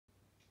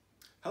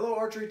Hello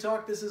Archery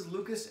Talk, this is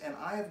Lucas and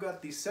I have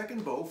got the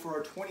second bow for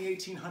our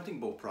 2018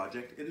 hunting bow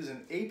project. It is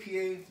an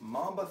APA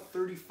Mamba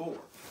 34.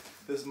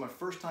 This is my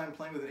first time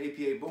playing with an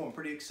APA bow. I'm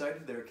pretty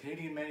excited. They're a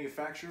Canadian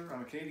manufacturer.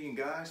 I'm a Canadian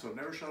guy, so I've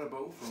never shot a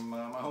bow from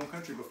my home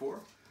country before.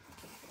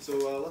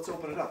 So let's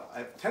open it up.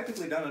 I've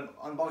technically done an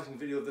unboxing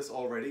video of this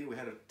already. We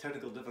had a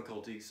technical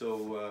difficulty,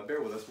 so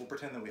bear with us. We'll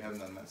pretend that we haven't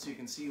done that so you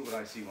can see what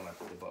I see when I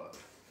pull the bow out.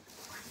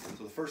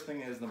 So the first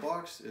thing is in the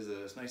box is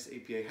a nice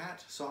APA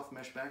hat, soft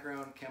mesh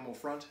background, camo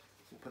front.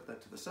 We'll put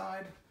that to the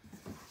side.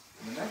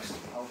 And the next,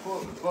 I'll pull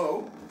out the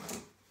bow.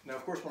 Now,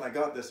 of course, when I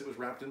got this, it was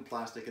wrapped in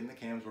plastic and the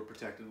cams were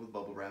protected with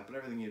bubble wrap and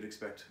everything you'd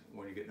expect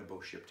when you're getting a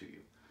bow shipped to you.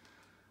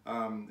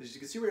 As you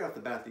can see right off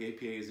the bat, the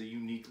APA is a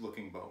unique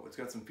looking bow. It's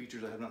got some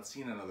features I have not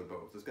seen on other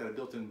bows. It's got a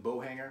built-in bow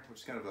hanger, which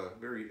is kind of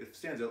it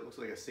stands out, looks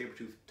like a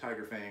saber-toothed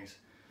tiger fangs,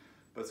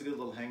 but it's a good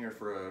little hanger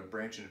for a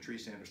branch in a tree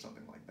stand or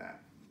something like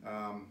that.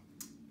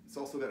 It's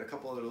also got a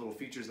couple other little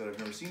features that I've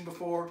never seen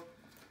before.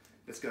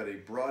 It's got a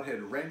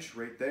broadhead wrench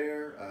right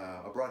there,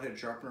 a broadhead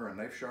sharpener, a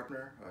knife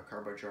sharpener, a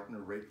carbide sharpener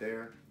right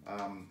there.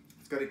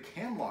 It's got a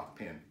cam lock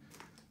pin,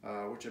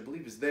 which I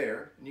believe is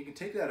there, and you can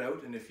take that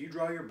out, and if you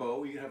draw your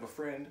bow, you can have a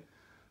friend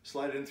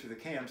slide it in through the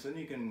cams, then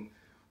you can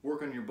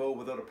work on your bow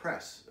without a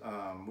press,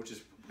 which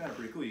is kind of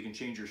pretty cool. You can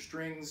change your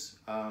strings,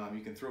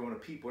 you can throw in a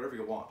peep, whatever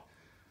you want.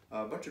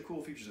 A bunch of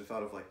cool features I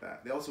thought of like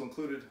that. They also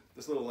included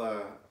this little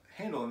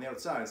handle on the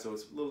outside, so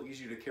it's a little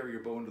easier to carry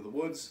your bow into the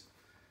woods.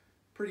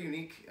 Pretty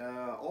unique.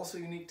 Also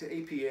unique to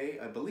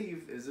APA, I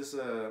believe, is this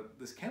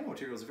camo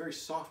material is very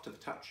soft to the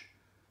touch.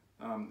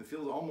 It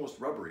feels almost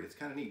rubbery. It's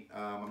kind of neat.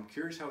 I'm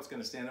curious how it's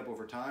going to stand up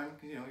over time.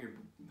 You know, your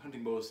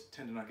hunting bows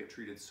tend to not get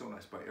treated so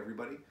nice by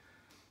everybody.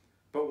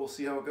 But we'll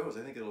see how it goes.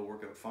 I think it'll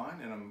work out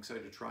fine, and I'm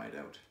excited to try it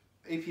out.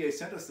 APA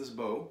sent us this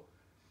bow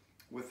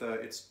with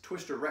its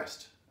twister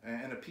rest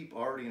and a peep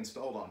already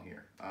installed on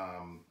here.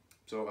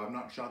 So I've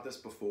not shot this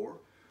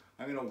before.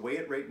 I'm going to weigh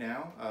it right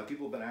now.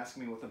 People have been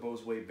asking me what the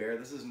bows weigh bare.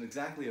 This isn't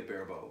exactly a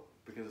bare bow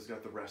because it's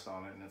got the rest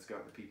on it and it's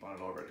got the peep on it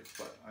already.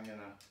 But I'm going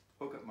to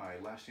hook up my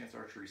Last Chance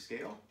Archery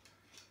scale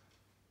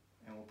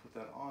and we'll put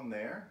that on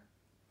there.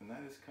 And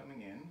that is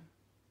coming in,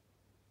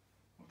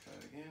 we'll try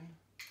it again,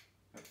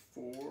 at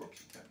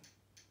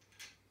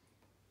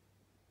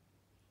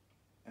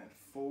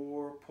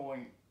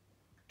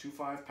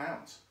 4.25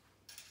 pounds.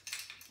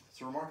 It's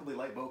a remarkably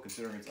light bow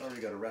considering it's already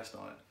got a rest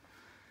on it.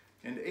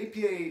 And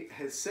APA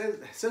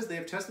says they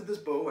have tested this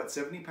bow at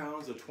 70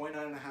 pounds, a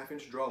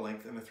 29.5-inch draw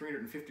length, and a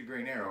 350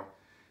 grain arrow,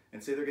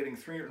 and say they're getting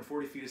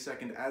 340 feet a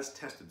second as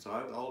tested. So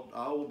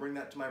I will bring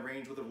that to my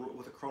range with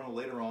a chrono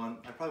later on.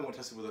 I probably won't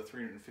test it with a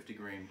 350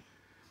 grain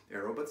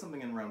arrow, but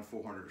something in around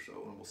 400 or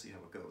so, and we'll see how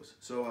it goes.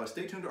 So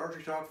stay tuned to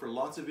Archery Talk for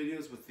lots of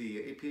videos with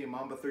the APA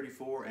Mamba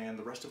 34 and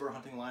the rest of our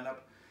hunting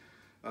lineup.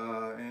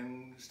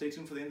 And stay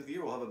tuned for the end of the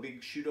year. We'll have a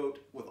big shootout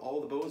with all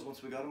the bows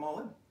once we got them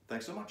all in.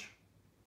 Thanks so much.